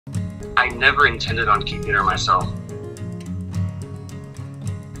I never intended on keeping her myself.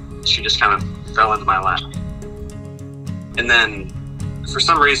 She just kind of fell into my lap. And then, for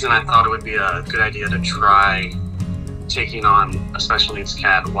some reason, I thought it would be a good idea to try taking on a special needs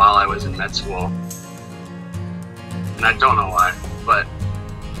cat while I was in med school. And I don't know why, but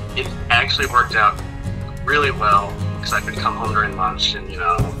it actually worked out really well because I could come home during lunch and,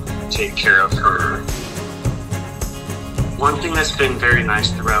 take care of her. One thing that's been very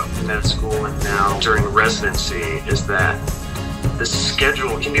nice throughout med school and now during residency is that the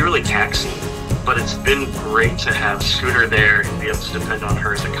schedule can be really taxing, but it's been great to have Scooter there and be able to depend on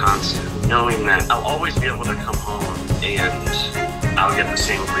her as a constant, knowing that I'll always be able to come home and I'll get the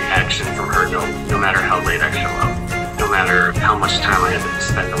same reaction from her no matter how late I show up, no matter how much time I have to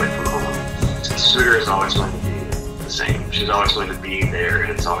spend away from home. Scooter is always going to be the same. She's always going to be there,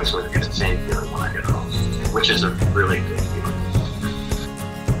 and it's always going to get the same feeling when I get home, which is a really good feeling.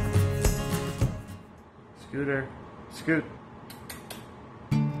 Scooter, Scoot.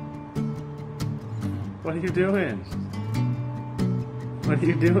 What are you doing? What are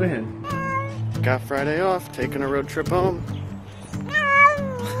you doing? Got Friday off, taking a road trip home.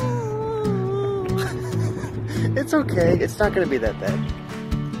 It's okay, it's not gonna be that bad.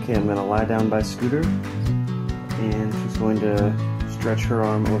 Okay, I'm gonna lie down by Scooter, and she's going to stretch her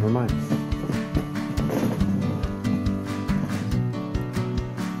arm over mine.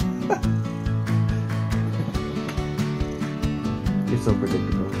 You're so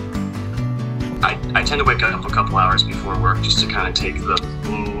predictable. I tend to wake up a couple hours before work just to kind of take the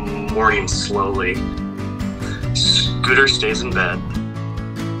morning slowly. Scooter stays in bed.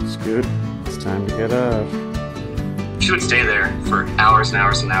 Scoot, it's time to get up. She would stay there for hours and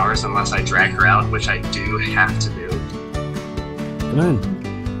hours and hours unless I drag her out, which I do have to do. Come on.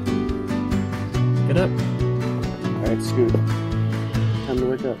 Get up. Alright, Scoot. Time to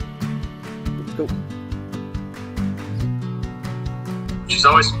wake up. Let's go. She's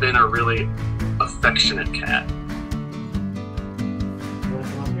always been a really affectionate cat. You want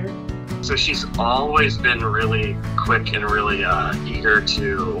to come up here? So she's always been really quick and really eager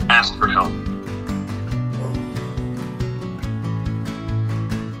to ask for help.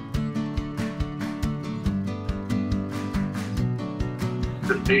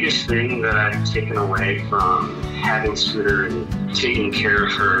 The biggest thing that I've taken away from having Scooter and taking care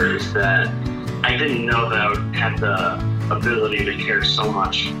of her is that I didn't know that I would have the ability to care so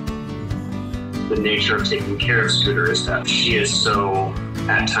much. The nature of taking care of Scooter is that she is so,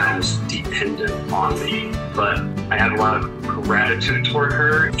 at times, dependent on me. But I have a lot of gratitude toward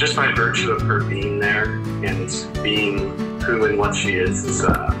her, just by virtue of her being there and being who and what she is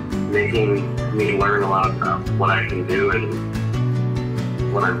making me learn a lot about what I can do and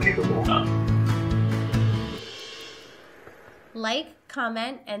what I'm capable of. Like,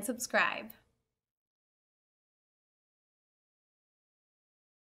 comment, and subscribe.